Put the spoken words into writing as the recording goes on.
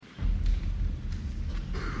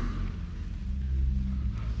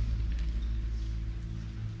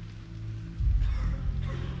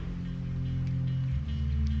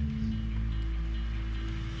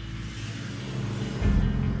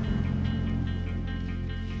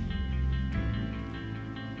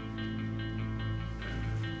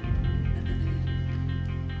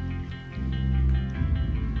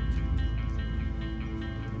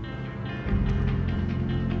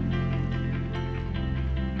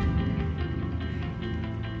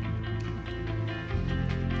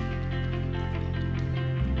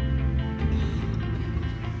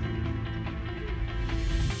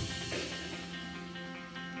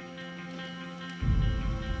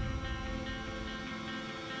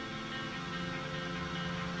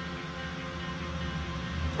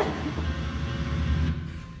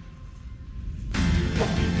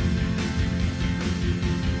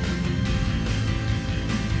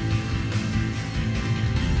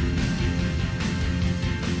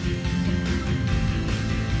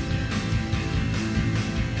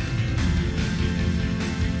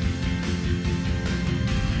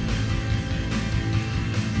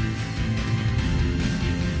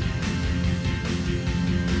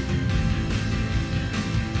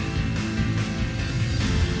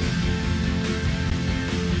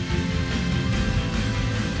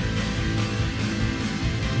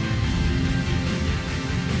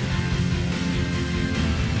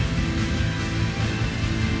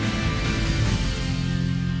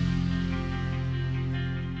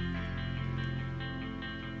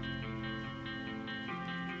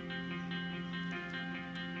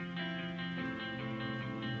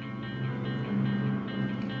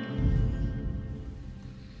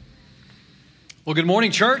Well, good morning,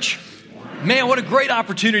 church. Man, what a great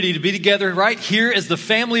opportunity to be together right here as the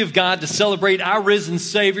family of God to celebrate our risen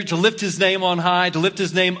Savior, to lift His name on high, to lift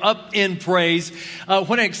His name up in praise.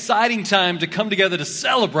 What an exciting time to come together to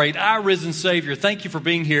celebrate our risen Savior. Thank you for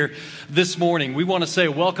being here this morning. We want to say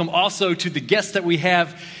welcome also to the guests that we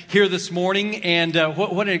have here this morning, and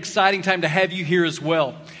what an exciting time to have you here as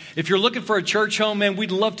well. If you're looking for a church home, man,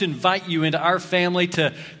 we'd love to invite you into our family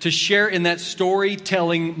to share in that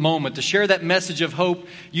storytelling moment, to share that message of hope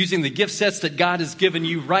using the gift sets that God has given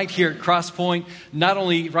you right here at Crosspoint, not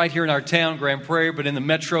only right here in our town, Grand Prairie, but in the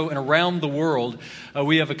metro and around the world.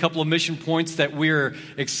 We have a couple of mission points that we're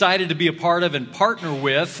excited to be a part of and partner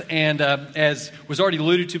with. And as was already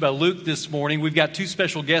alluded to by Luke this morning, we've got two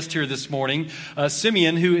special guests here this morning.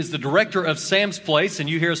 Simeon, who is the director of Sam's Place, and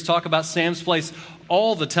you hear us talk about Sam's Place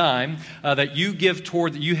all the time, that you give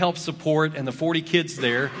toward, that you help support, and the 40 kids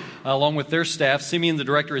there, along with their staff. Simeon, the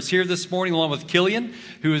director, is here this morning, along with Killian,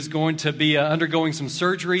 who is going to be undergoing some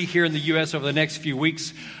surgery here in the U.S. over the next few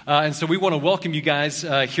weeks. And so we want to welcome you guys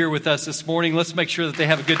here with us this morning. Let's make sure that they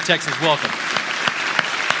have a good Texas welcome.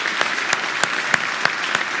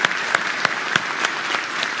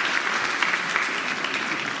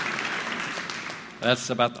 That's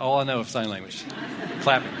about all I know of sign language.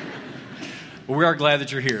 Clapping. Well, we are glad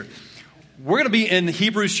that you're here. We're going to be in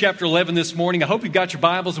Hebrews chapter 11 this morning. I hope you've got your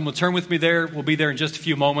Bibles and will turn with me there. We'll be there in just a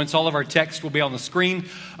few moments. All of our text will be on the screen,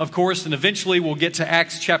 of course, and eventually we'll get to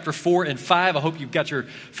Acts chapter 4 and 5. I hope you've got your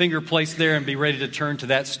finger placed there and be ready to turn to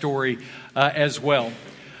that story as well.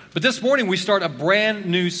 But this morning we start a brand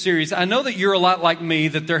new series. I know that you're a lot like me,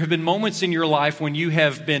 that there have been moments in your life when you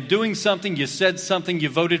have been doing something, you said something, you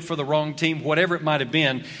voted for the wrong team, whatever it might have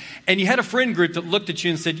been, and you had a friend group that looked at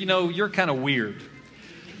you and said, you know, you're kind of weird.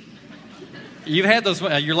 You've had those,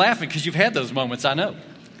 you're laughing because you've had those moments, I know.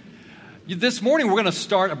 This morning we're going to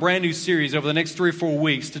start a brand new series over the next 3 or 4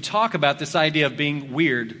 weeks to talk about this idea of being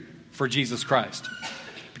weird for Jesus Christ.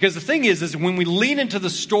 Because the thing is when we lean into the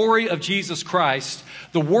story of Jesus Christ,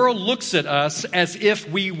 the world looks at us as if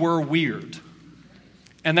we were weird.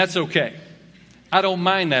 And that's okay. I don't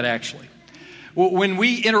mind that, actually. When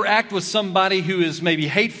we interact with somebody who is maybe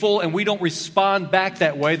hateful and we don't respond back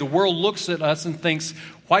that way, the world looks at us and thinks,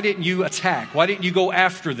 why didn't you attack? Why didn't you go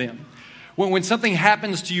after them? When something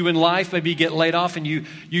happens to you in life, maybe you get laid off and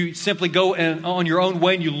you simply go on your own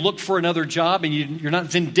way and you look for another job and you're not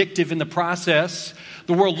vindictive in the process,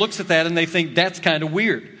 the world looks at that and they think that's kind of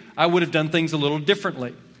weird. I would have done things a little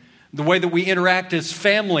differently. The way that we interact as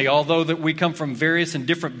family, although that we come from various and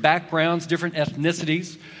different backgrounds, different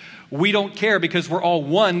ethnicities, we don't care because we're all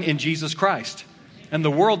one in Jesus Christ. And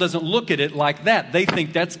the world doesn't look at it like that. They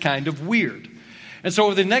think that's kind of weird. And so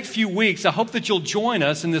over the next few weeks, I hope that you'll join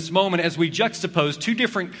us in this moment as we juxtapose two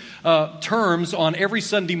different terms on every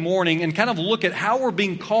Sunday morning and kind of look at how we're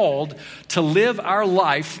being called to live our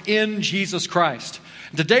life in Jesus Christ.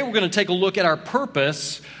 Today we're going to take a look at our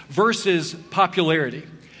purpose versus popularity.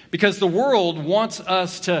 Because the world wants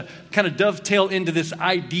us to kind of dovetail into this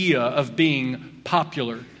idea of being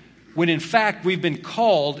popular, when in fact we've been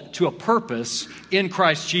called to a purpose in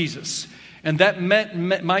Christ Jesus. And that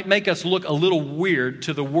might make us look a little weird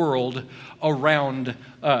to the world around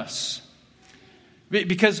us.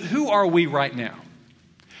 Because who are we right now?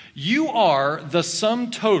 You are the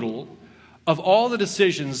sum total of all the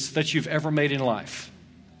decisions that you've ever made in life.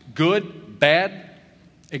 Good, bad,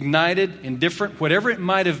 ignited, indifferent, whatever it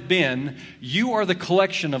might have been, you are the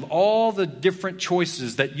collection of all the different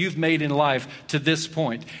choices that you've made in life to this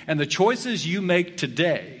point. And the choices you make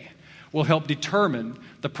today will help determine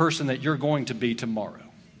the person that you're going to be tomorrow.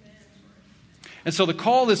 And so the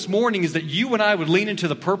call this morning is that you and I would lean into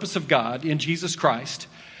the purpose of God in Jesus Christ,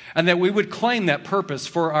 and that we would claim that purpose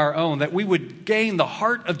for our own, that we would gain the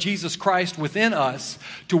heart of Jesus Christ within us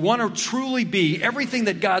to want to truly be everything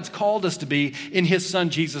that God's called us to be in His Son,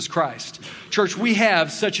 Jesus Christ. Church, we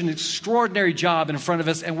have such an extraordinary job in front of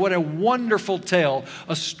us, and what a wonderful tale,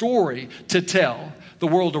 a story to tell the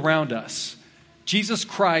world around us. Jesus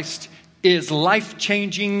Christ is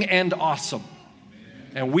life-changing and awesome,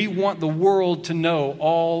 and we want the world to know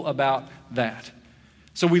all about that.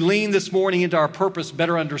 So we lean this morning into our purpose,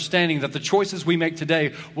 better understanding that the choices we make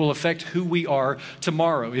today will affect who we are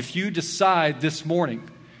tomorrow. If you decide this morning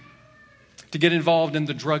to get involved in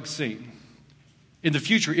the drug scene, in the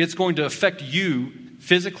future, it's going to affect you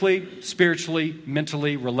physically, spiritually,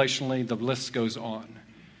 mentally, relationally, the list goes on.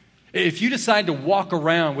 If you decide to walk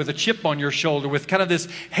around with a chip on your shoulder, with kind of this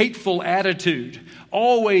hateful attitude,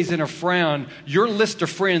 always in a frown, your list of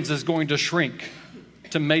friends is going to shrink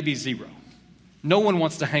to maybe zero. No one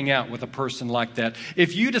wants to hang out with a person like that.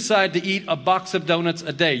 If you decide to eat a box of donuts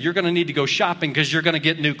a day, you're going to need to go shopping because you're going to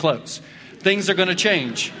get new clothes. Things are going to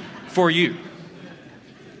change for you.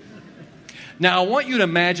 Now, I want you to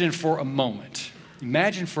imagine for a moment.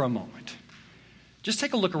 Just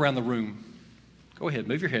take a look around the room. Go ahead,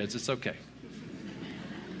 move your heads. It's okay.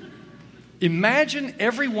 Imagine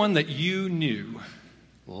everyone that you knew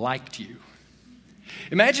liked you.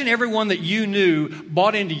 Imagine everyone that you knew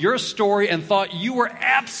bought into your story and thought you were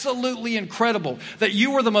absolutely incredible, that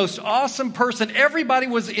you were the most awesome person. Everybody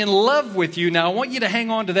was in love with you. Now, I want you to hang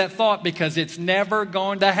on to that thought because it's never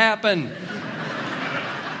going to happen.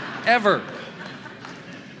 Ever.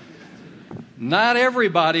 Not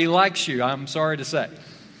everybody likes you, I'm sorry to say.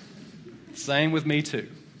 Same with me too.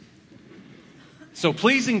 So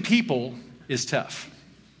pleasing people is tough.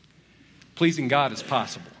 Pleasing God is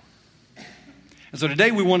possible. And so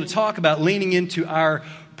today we want to talk about leaning into our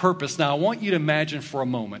purpose. Now I want you to imagine for a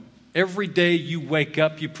moment, every day you wake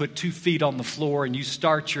up, you put 2 feet on the floor and you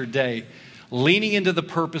start your day leaning into the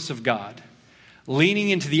purpose of God, leaning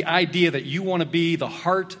into the idea that you want to be the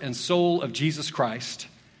heart and soul of Jesus Christ.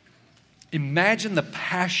 Imagine the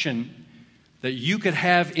passion that you could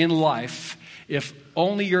have in life if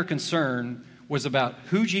only your concern was about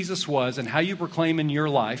who Jesus was and how you proclaim in your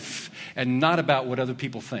life and not about what other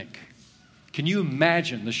people think. Can you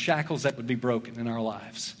imagine the shackles that would be broken in our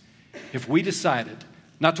lives if we decided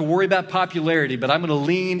not to worry about popularity, but I'm going to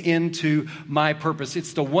lean into my purpose?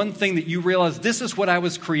 It's the one thing that you realize, this is what I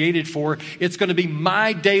was created for. It's going to be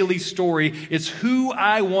my daily story. It's who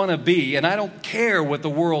I want to be, and I don't care what the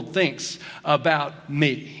world thinks about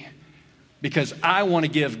me because I want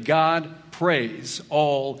to give God praise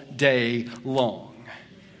all day long.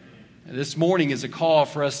 And this morning is a call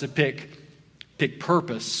for us to pick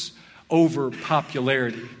purpose over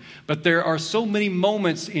popularity. But there are so many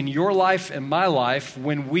moments in your life and my life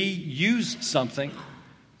when we use something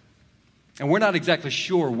and we're not exactly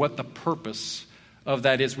sure what the purpose of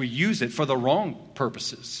that is. We use it for the wrong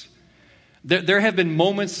purposes. There have been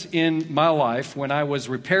moments in my life when I was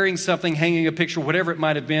repairing something, hanging a picture, whatever it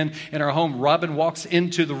might have been in our home. Robin walks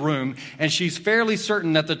into the room and she's fairly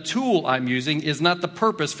certain that the tool I'm using is not the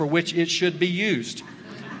purpose for which it should be used.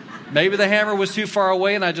 Maybe the hammer was too far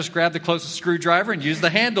away and I just grabbed the closest screwdriver and used the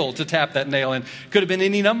handle to tap that nail in. Could have been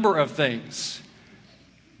any number of things.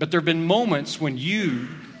 But there have been moments when you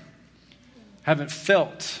haven't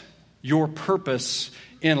felt your purpose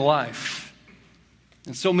in life.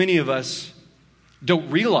 And so many of us don't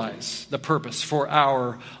realize the purpose for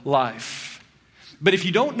our life. But if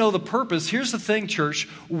you don't know the purpose, here's the thing, church.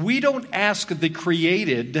 We don't ask the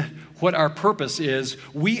created what our purpose is.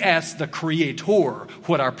 We ask the Creator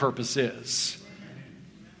what our purpose is.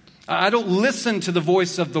 I don't listen to the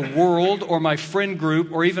voice of the world or my friend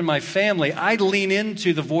group or even my family. I lean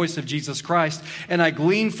into the voice of Jesus Christ and I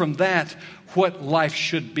glean from that what life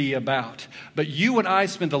should be about. But you and I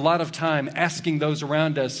spend a lot of time asking those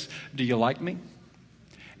around us, do you like me?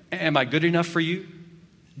 Am I good enough for you?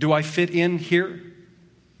 Do I fit in here?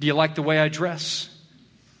 Do you like the way I dress?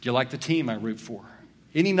 Do you like the team I root for?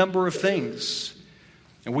 Any number of things.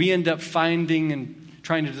 And we end up finding and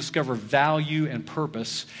trying to discover value and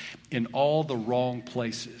purpose in all the wrong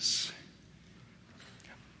places.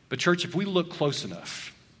 But church, if we look close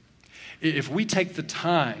enough, if we take the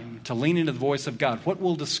time to lean into the voice of God, what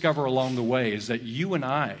we'll discover along the way is that you and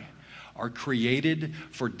I are created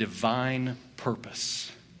for divine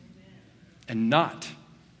purpose and not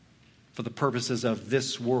for the purposes of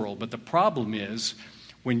this world. But the problem is,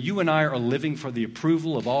 when you and I are living for the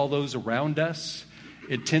approval of all those around us,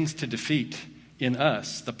 it tends to defeat in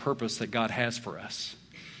us the purpose that God has for us.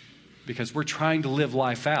 Because we're trying to live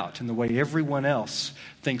life out in the way everyone else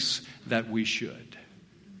thinks that we should.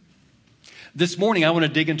 This morning, I want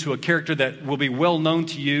to dig into a character that will be well known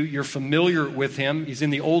to you. You're familiar with him. He's in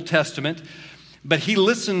the Old Testament. But he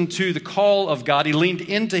listened to the call of God. He leaned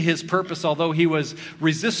into his purpose, although he was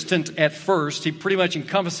resistant at first. He pretty much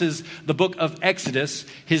encompasses the book of Exodus.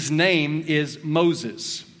 His name is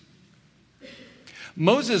Moses.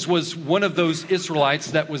 Moses was one of those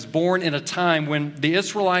Israelites that was born in a time when the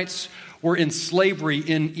Israelites were in slavery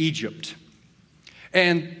in Egypt.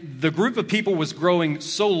 And the group of people was growing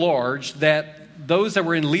so large that those that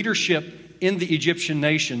were in leadership in the Egyptian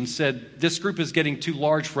nation said, this group is getting too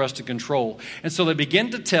large for us to control. And so they began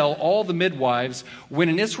to tell all the midwives, when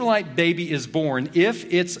an Israelite baby is born,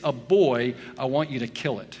 if it's a boy, I want you to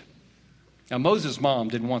kill it. Now, Moses' mom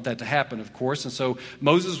didn't want that to happen, of course. And so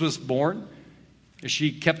Moses was born.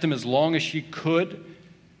 She kept him as long as she could.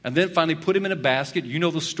 and then finally put him in a basket. You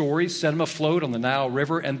know the story, set him afloat on the Nile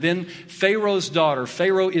River. And then Pharaoh's daughter.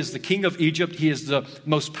 Pharaoh is the king of Egypt. He is the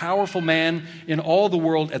most powerful man in all the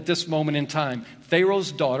world at this moment in time.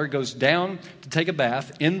 Pharaoh's daughter goes down to take a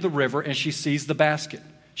bath in the river, and she sees the basket.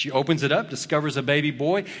 She opens it up, discovers a baby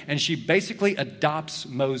boy, and she basically adopts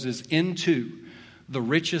Moses into the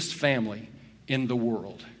richest family in the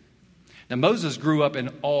world. Now, Moses grew up in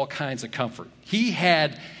all kinds of comfort. He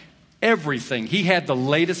had everything. He had the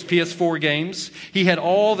latest PS4 games. He had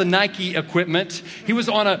all the Nike equipment. He was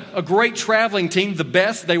on a great traveling team, the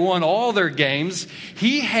best. They won all their games.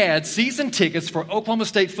 He had season tickets for Oklahoma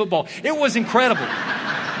State football. It was incredible.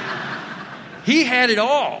 He had it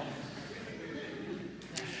all.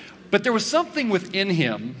 But there was something within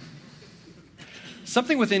him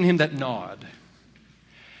that gnawed.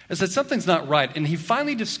 I said, something's not right. And he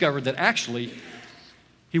finally discovered that actually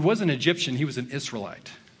he wasn't Egyptian, he was an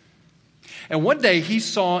Israelite. And one day he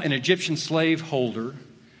saw an Egyptian slave holder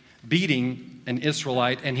beating an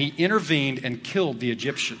Israelite, and he intervened and killed the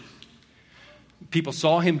Egyptian. People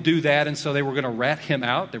saw him do that, and so they were going to rat him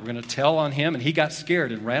out. They were going to tell on him, and he got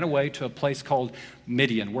scared and ran away to a place called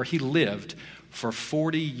Midian, where he lived for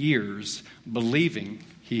 40 years, believing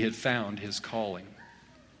he had found his calling.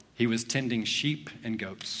 He was tending sheep and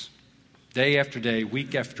goats, day after day,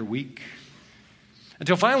 week after week,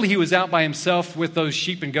 until finally he was out by himself with those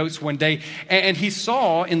sheep and goats one day, and he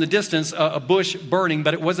saw in the distance a bush burning,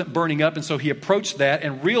 but it wasn't burning up, and so he approached that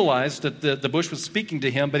and realized that the bush was speaking to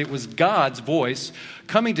him, but it was God's voice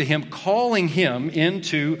coming to him, calling him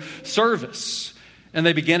into service. And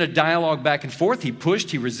they began a dialogue back and forth. He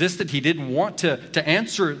pushed, he resisted, he didn't want to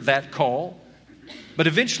answer that call, but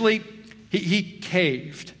eventually he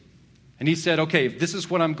caved. And he said, okay, if this is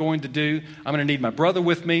what I'm going to do, I'm going to need my brother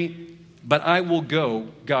with me, but I will go,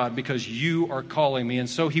 God, because you are calling me. And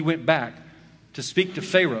so he went back to speak to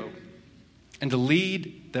Pharaoh and to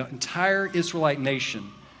lead the entire Israelite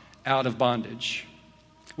nation out of bondage.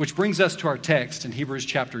 Which brings us to our text in Hebrews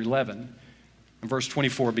chapter 11, and verse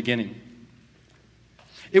 24 beginning.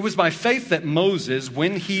 It was by faith that Moses,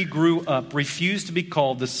 when he grew up, refused to be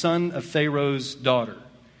called the son of Pharaoh's daughter.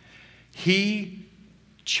 He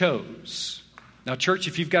chose. Now, church,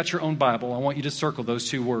 if you've got your own Bible, I want you to circle those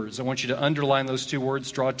two words. I want you to underline those two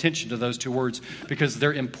words, draw attention to those two words, because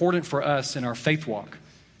they're important for us in our faith walk.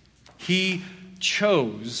 He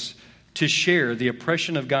chose to share the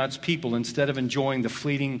oppression of God's people instead of enjoying the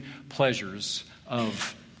fleeting pleasures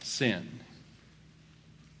of sin.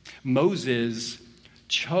 Moses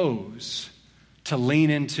chose to lean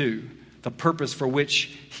into the purpose for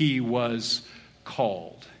which he was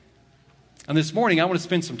called. And this morning, I want to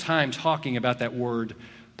spend some time talking about that word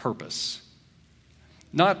purpose.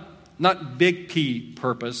 Not big P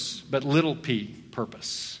purpose, but little p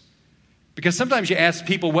purpose. Because sometimes you ask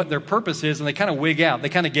people what their purpose is, and they kind of wig out. They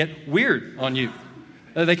kind of get weird on you.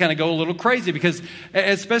 They kind of go a little crazy because,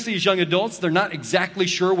 especially as young adults, they're not exactly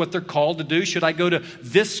sure what they're called to do. Should I go to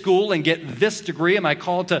this school and get this degree? Am I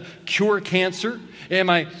called to cure cancer? Am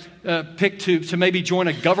I picked to maybe join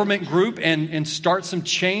a government group and start some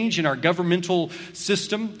change in our governmental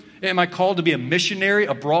system? Am I called to be a missionary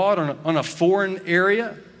abroad on a foreign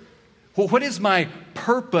area? Well, what is my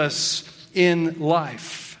purpose in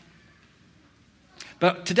life?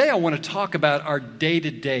 But today I want to talk about our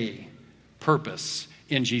day-to-day purpose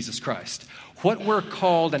in Jesus Christ. What we're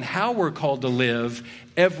called and how we're called to live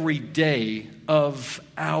every day of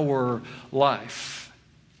our life.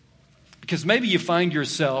 Because maybe you find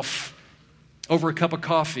yourself over a cup of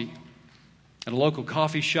coffee at a local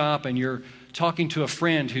coffee shop and you're talking to a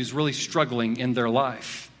friend who's really struggling in their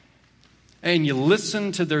life. And you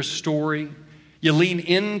listen to their story, you lean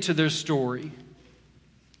into their story,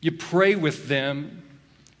 you pray with them,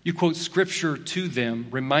 you quote scripture to them,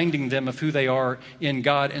 reminding them of who they are in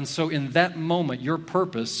God. And so in that moment, your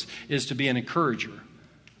purpose is to be an encourager,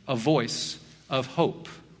 a voice of hope.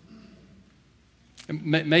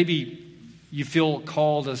 Maybe you feel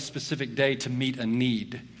called a specific day to meet a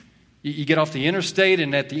need. You get off the interstate,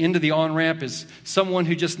 and at the end of the on-ramp is someone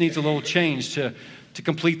who just needs a little change to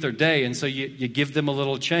complete their day. And so you give them a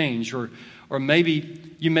little change. Or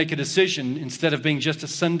maybe you make a decision, instead of being just a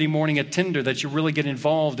Sunday morning attender, that you really get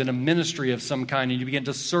involved in a ministry of some kind and you begin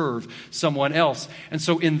to serve someone else. And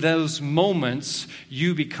so in those moments,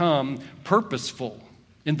 you become purposeful.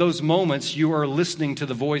 In those moments, you are listening to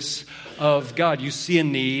the voice of God. You see a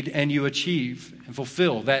need and you achieve and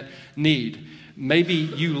fulfill that need. Maybe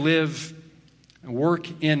you live and work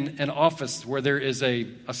in an office where there is a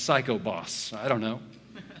psycho boss. I don't know.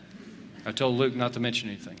 I told Luke not to mention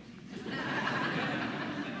anything.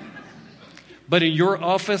 But in your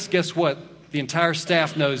office, guess what? the entire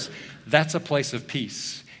staff knows that's a place of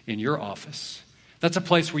peace in your office. That's a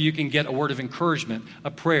place where you can get a word of encouragement,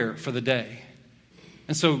 a prayer for the day.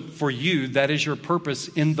 And so for you, that is your purpose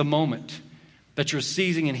in the moment, that you're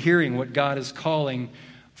seizing and hearing what God is calling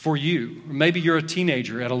for you. Or maybe you're a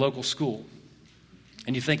teenager at a local school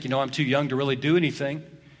and you think, I'm too young to really do anything.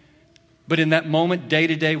 But in that moment, day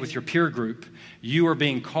to day with your peer group, you are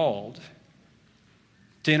being called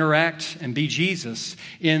to interact and be Jesus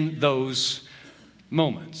in those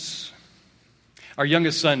moments. Our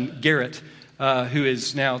youngest son, Garrett, who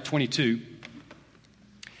is now 22,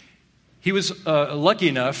 he was lucky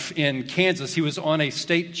enough in Kansas. He was on a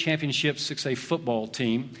state championship 6A football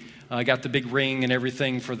team. Got the big ring and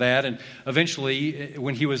everything for that. And eventually,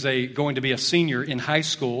 when he was going to be a senior in high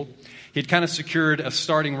school, he'd kind of secured a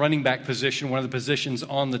starting running back position, one of the positions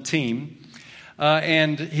on the team.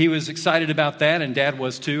 And he was excited about that, and Dad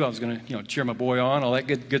was too. I was going to cheer my boy on, all that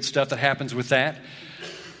good stuff that happens with that.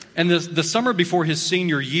 And the summer before his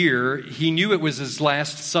senior year, he knew it was his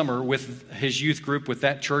last summer with his youth group, with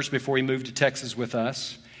that church, before he moved to Texas with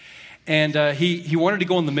us. And he wanted to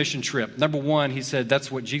go on the mission trip. Number one, he said,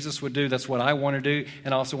 that's what Jesus would do. That's what I want to do.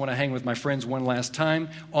 And I also want to hang with my friends one last time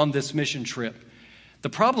on this mission trip. The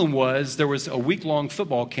problem was there was a week-long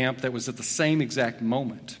football camp that was at the same exact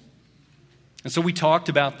moment. And so we talked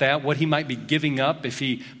about that, what he might be giving up if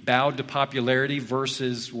he bowed to popularity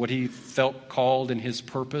versus what he felt called in his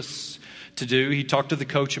purpose to do. He talked to the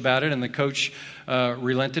coach about it, and the coach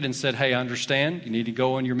relented and said, hey, I understand. You need to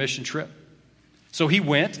go on your mission trip. So he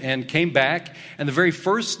went and came back, and the very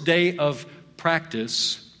first day of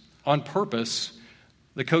practice, on purpose,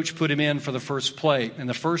 the coach put him in for the first play. And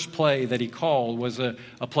the first play that he called was a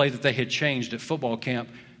play that they had changed at football camp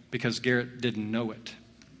because Garrett didn't know it.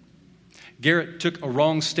 Garrett took a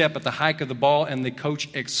wrong step at the hike of the ball, and the coach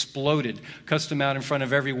exploded, cussed him out in front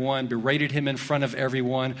of everyone, berated him in front of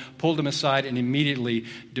everyone, pulled him aside, and immediately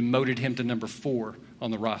demoted him to number 4 on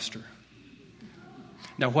the roster.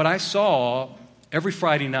 Now, what I saw every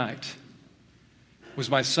Friday night was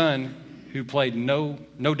my son, who played no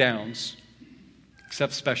downs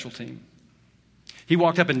except special team. He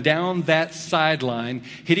walked up and down that sideline,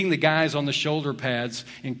 hitting the guys on the shoulder pads,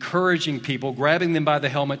 encouraging people, grabbing them by the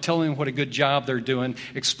helmet, telling them what a good job they're doing,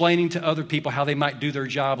 explaining to other people how they might do their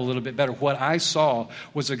job a little bit better. What I saw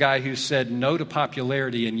was a guy who said no to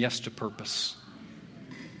popularity and yes to purpose.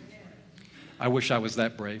 I wish I was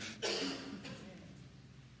that brave.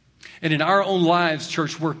 And in our own lives,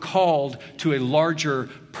 church, we're called to a larger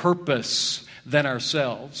purpose than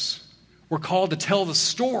ourselves. We're called to tell the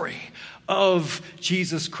story of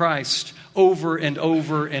Jesus Christ over and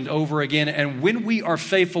over and over again. And when we are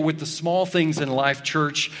faithful with the small things in life,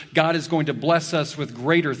 church, God is going to bless us with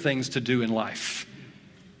greater things to do in life.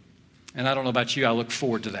 And I don't know about you, I look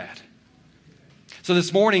forward to that. So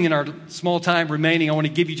this morning, in our small time remaining, I want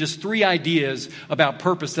to give you just 3 ideas about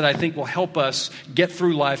purpose that I think will help us get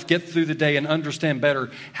through life, get through the day, and understand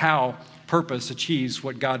better how purpose achieves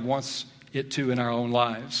what God wants it to in our own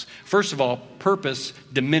lives. First of all, purpose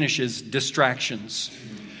diminishes distractions.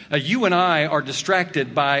 You and I are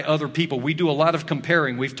distracted by other people. We do a lot of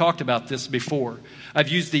comparing. We've talked about this before. I've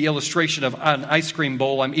used the illustration of an ice cream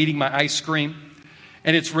bowl. I'm eating my ice cream,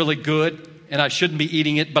 and it's really good, and I shouldn't be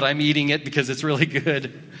eating it, but I'm eating it because it's really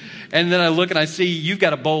good. And then I look and I see you've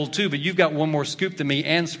got a bowl too, but you've got one more scoop than me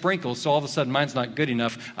and sprinkles, so all of a sudden mine's not good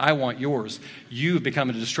enough. I want yours. You've become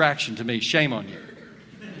a distraction to me. Shame on you.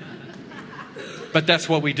 But that's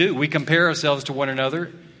what we do. We compare ourselves to one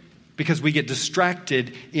another because we get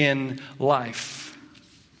distracted in life.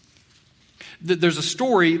 There's a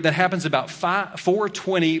story that happens about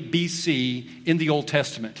 420 BC in the Old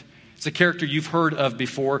Testament. It's a character you've heard of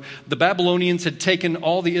before. The Babylonians had taken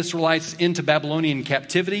all the Israelites into Babylonian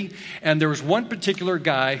captivity, and there was one particular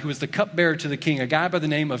guy who was the cupbearer to the king, a guy by the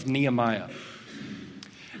name of Nehemiah.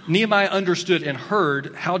 Nehemiah understood and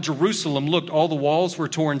heard how Jerusalem looked. All the walls were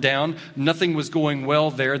torn down. Nothing was going well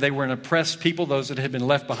there. They were an oppressed people, those that had been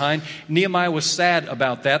left behind. Nehemiah was sad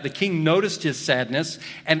about that. The king noticed his sadness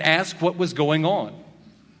and asked what was going on.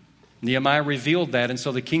 Nehemiah revealed that, and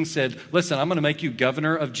so the king said, listen, I'm going to make you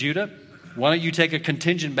governor of Judah. Why don't you take a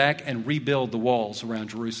contingent back and rebuild the walls around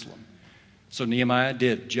Jerusalem? So Nehemiah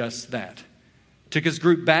did just that. Took his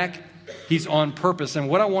group back. He's on purpose. And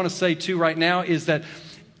what I want to say, too, right now is that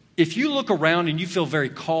if you look around and you feel very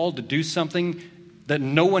called to do something that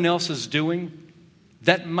no one else is doing,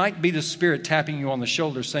 that might be the Spirit tapping you on the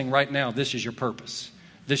shoulder saying, right now, this is your purpose.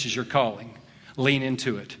 This is your calling. Lean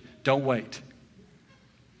into it. Don't wait.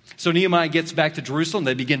 So Nehemiah gets back to Jerusalem.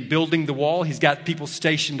 They begin building the wall. He's got people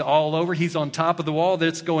stationed all over. He's on top of the wall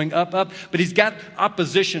that's going up. But he's got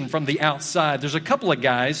opposition from the outside. There's a couple of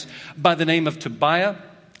guys by the name of Tobiah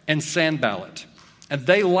and Sanballat. And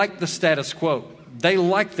they like the status quo. They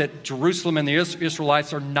like that Jerusalem and the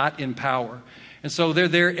Israelites are not in power. And so they're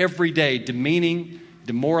there every day, demeaning,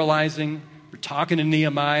 demoralizing. We're talking to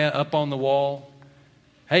Nehemiah up on the wall.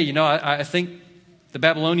 Hey, I think the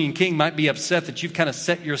Babylonian king might be upset that you've kind of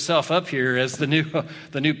set yourself up here as the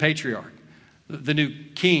new patriarch, the new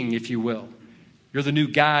king, if you will. You're the new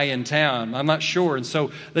guy in town. I'm not sure. And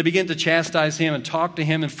so they begin to chastise him and talk to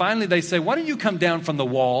him. And finally they say, why don't you come down from the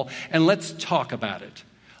wall and let's talk about it.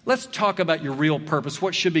 Let's talk about your real purpose,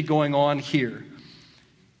 what should be going on here.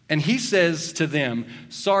 And he says to them,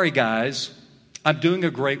 sorry guys, I'm doing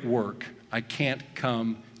a great work. I can't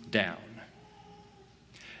come down.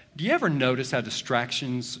 Do you ever notice how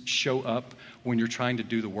distractions show up when you're trying to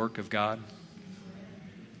do the work of God?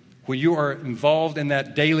 When you are involved in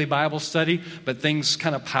that daily Bible study, but things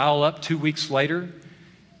kind of pile up 2 weeks later.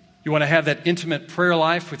 You want to have that intimate prayer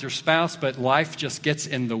life with your spouse, but life just gets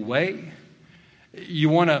in the way. You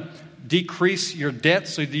want to decrease your debt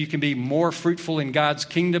so that you can be more fruitful in God's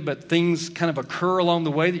kingdom, but things kind of occur along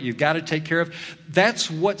the way that you've got to take care of.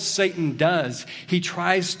 That's what Satan does. He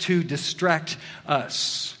tries to distract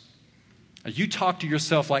us. You talk to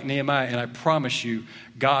yourself like Nehemiah, and I promise you,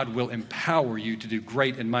 God will empower you to do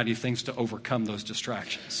great and mighty things to overcome those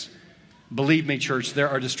distractions. Believe me, church, there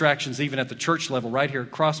are distractions even at the church level right here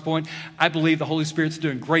at Crosspoint. I believe the Holy Spirit's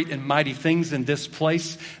doing great and mighty things in this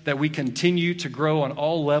place, that we continue to grow on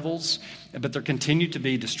all levels, but there continue to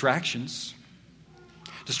be distractions.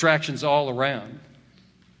 Distractions all around.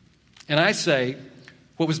 And I say,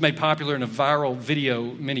 what was made popular in a viral video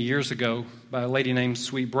many years ago by a lady named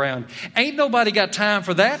Sweet Brown, ain't nobody got time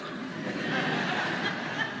for that.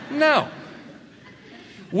 No.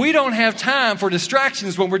 We don't have time for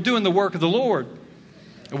distractions when we're doing the work of the Lord.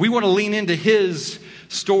 We want to lean into His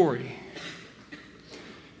story.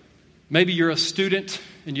 Maybe you're a student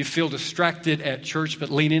and you feel distracted at church,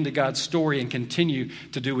 but lean into God's story and continue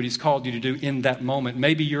to do what He's called you to do in that moment.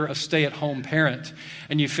 Maybe you're a stay-at-home parent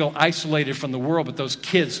and you feel isolated from the world, but those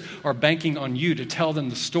kids are banking on you to tell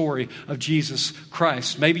them the story of Jesus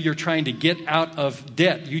Christ. Maybe you're trying to get out of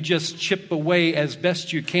debt. You just chip away as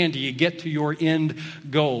best you can till you get to your end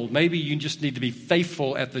goal. Maybe you just need to be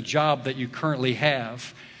faithful at the job that you currently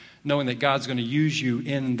have, knowing that God's going to use you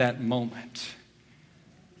in that moment.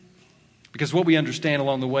 Because what we understand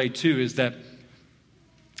along the way, too, is that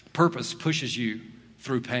purpose pushes you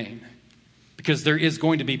through pain. Because there is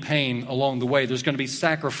going to be pain along the way. There's going to be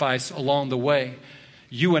sacrifice along the way.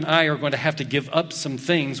 You and I are going to have to give up some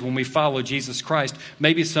things when we follow Jesus Christ.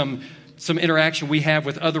 Maybe some interaction we have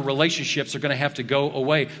with other relationships are going to have to go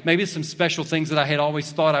away. Maybe some special things that I had always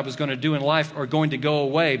thought I was going to do in life are going to go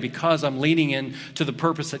away because I'm leaning into the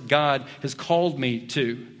purpose that God has called me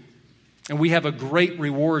to. And we have a great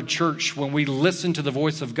reward, church, when we listen to the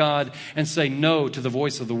voice of God and say no to the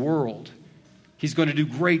voice of the world. He's going to do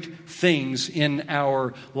great things in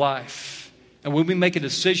our life. And when we make a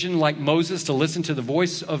decision like Moses to listen to the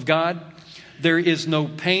voice of God, there is no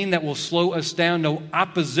pain that will slow us down, no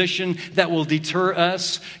opposition that will deter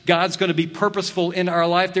us. God's going to be purposeful in our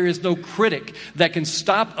life. There is no critic that can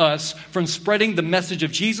stop us from spreading the message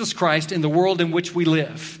of Jesus Christ in the world in which we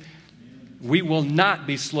live. We will not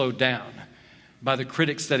be slowed down by the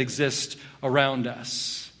critics that exist around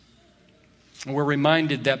us. And we're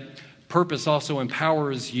reminded that purpose also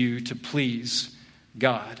empowers you to please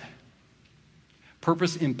God.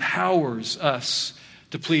 Purpose empowers us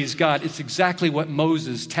to please God. It's exactly what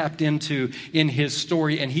Moses tapped into in his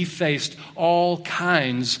story, and he faced all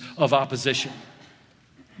kinds of opposition.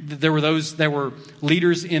 There were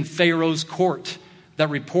leaders in Pharaoh's court that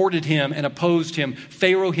reported him and opposed him.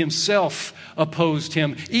 Pharaoh himself opposed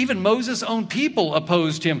him. Even Moses' own people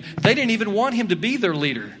opposed him. They didn't even want him to be their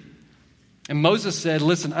leader. And Moses said,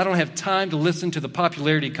 listen, I don't have time to listen to the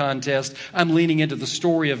popularity contest. I'm leaning into the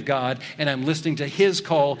story of God, and I'm listening to His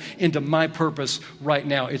call into my purpose right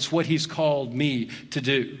now. It's what He's called me to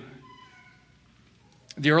do.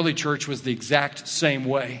 The early church was the exact same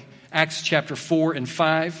way. Acts chapter 4 and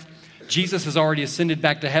 5. Jesus has already ascended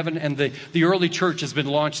back to heaven, and the early church has been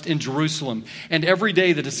launched in Jerusalem. And every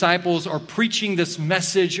day the disciples are preaching this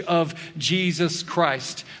message of Jesus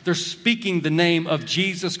Christ. They're speaking the name of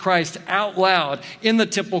Jesus Christ out loud in the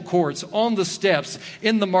temple courts, on the steps,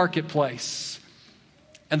 in the marketplace.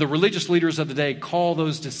 And the religious leaders of the day call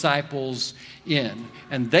those disciples in,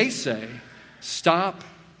 and they say, stop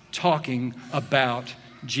talking about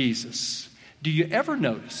Jesus. Do you ever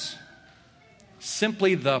notice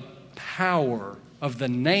simply the power of the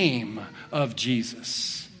name of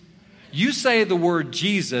Jesus. You say the word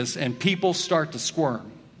Jesus and people start to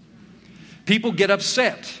squirm. People get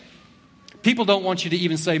upset. People don't want you to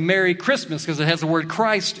even say Merry Christmas because it has the word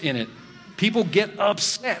Christ in it. People get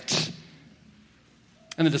upset.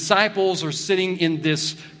 And the disciples are sitting in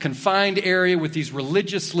this confined area with these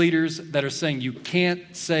religious leaders that are saying, you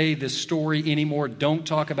can't say this story anymore. Don't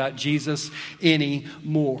talk about Jesus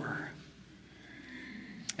anymore.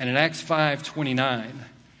 And in Acts 5:29,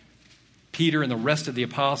 Peter and the rest of the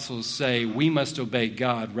apostles say, we must obey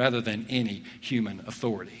God rather than any human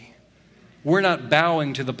authority. We're not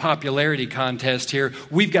bowing to the popularity contest here.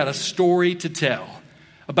 We've got a story to tell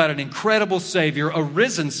about an incredible Savior, a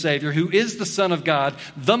risen Savior who is the Son of God,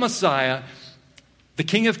 the Messiah, the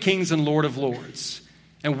King of Kings and Lord of Lords.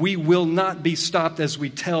 And we will not be stopped as we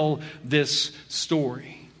tell this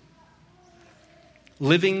story.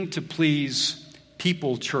 Living to please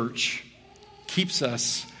people, church, keeps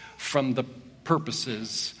us from the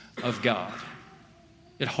purposes of God.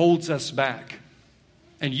 It holds us back.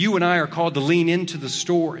 And you and I are called to lean into the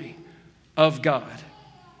story of God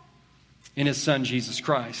in His Son, Jesus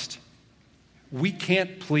Christ. We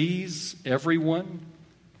can't please everyone,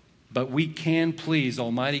 but we can please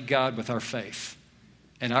Almighty God with our faith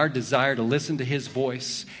and our desire to listen to His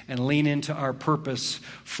voice and lean into our purpose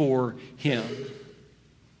for Him.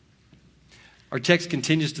 Our text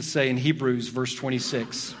continues to say in Hebrews, verse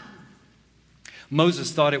 26,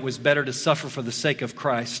 Moses thought it was better to suffer for the sake of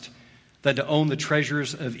Christ than to own the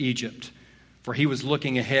treasures of Egypt, for he was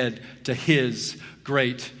looking ahead to his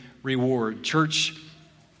great reward. Church,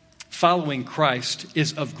 following Christ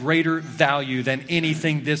is of greater value than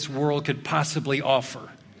anything this world could possibly offer.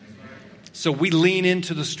 So we lean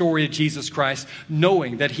into the story of Jesus Christ,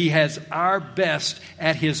 knowing that He has our best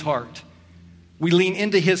at His heart. We lean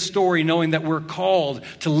into His story knowing that we're called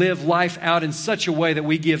to live life out in such a way that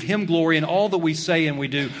we give Him glory in all that we say and we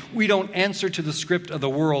do. We don't answer to the script of the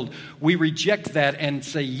world. We reject that and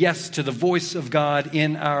say yes to the voice of God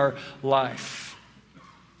in our life.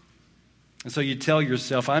 And so you tell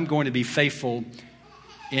yourself, I'm going to be faithful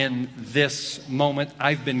in this moment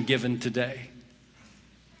I've been given today.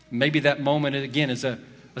 Maybe that moment, again, is a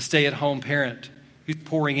stay-at-home parent who's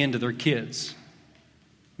pouring into their kids.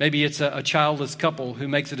 Maybe it's a childless couple who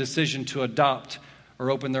makes a decision to adopt or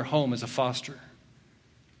open their home as a foster.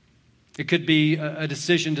 It could be a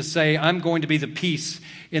decision to say, I'm going to be the peace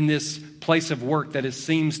in this place of work that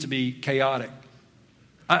seems to be chaotic.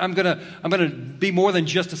 I'm going to be more than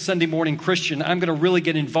just a Sunday morning Christian. I'm going to really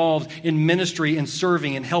get involved in ministry and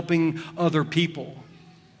serving and helping other people.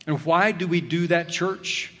 And why do we do that,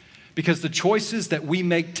 church? Because the choices that we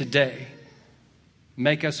make today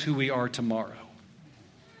make us who we are tomorrow.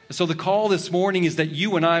 So the call this morning is that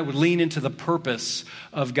you and I would lean into the purpose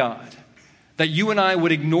of God. That you and I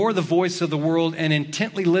would ignore the voice of the world and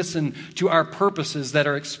intently listen to our purposes that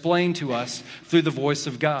are explained to us through the voice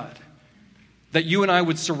of God. That you and I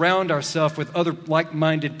would surround ourselves with other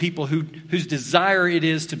like-minded people whose desire it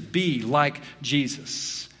is to be like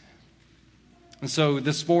Jesus. And so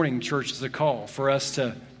this morning, church, is a call for us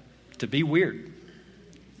to be weird.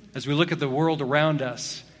 As we look at the world around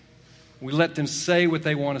us, we let them say what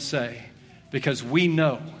they want to say because we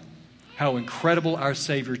know how incredible our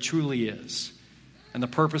Savior truly is and the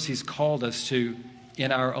purpose He's called us to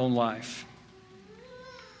in our own life.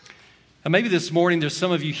 And maybe this morning there's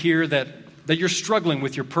some of you here that you're struggling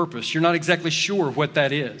with your purpose. You're not exactly sure what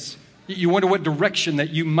that is. You wonder what direction that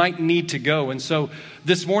you might need to go. And so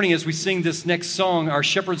this morning as we sing this next song, our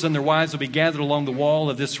shepherds and their wives will be gathered along the wall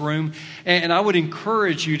of this room. And I would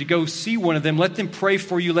encourage you to go see one of them. Let them pray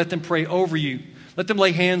for you. Let them pray over you. Let them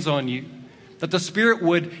lay hands on you. That the Spirit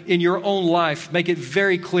would, in your own life, make it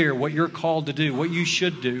very clear what you're called to do, what you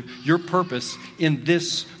should do, your purpose in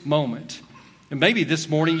this moment. And maybe this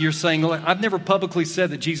morning you're saying, look, I've never publicly said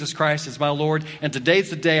that Jesus Christ is my Lord, and today's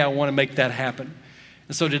the day I want to make that happen.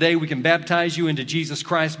 And so today we can baptize you into Jesus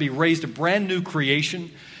Christ, be raised a brand new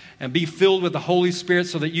creation, and be filled with the Holy Spirit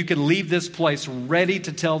so that you can leave this place ready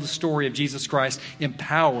to tell the story of Jesus Christ,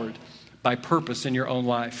 empowered by purpose in your own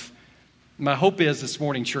life. My hope is this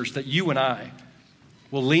morning, church, that you and I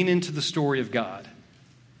will lean into the story of God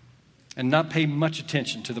and not pay much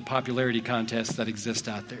attention to the popularity contests that exist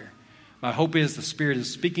out there. My hope is the Spirit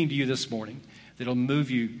is speaking to you this morning, that it'll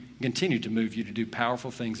move you, continue to move you to do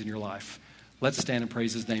powerful things in your life. Let's stand and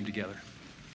praise His name together.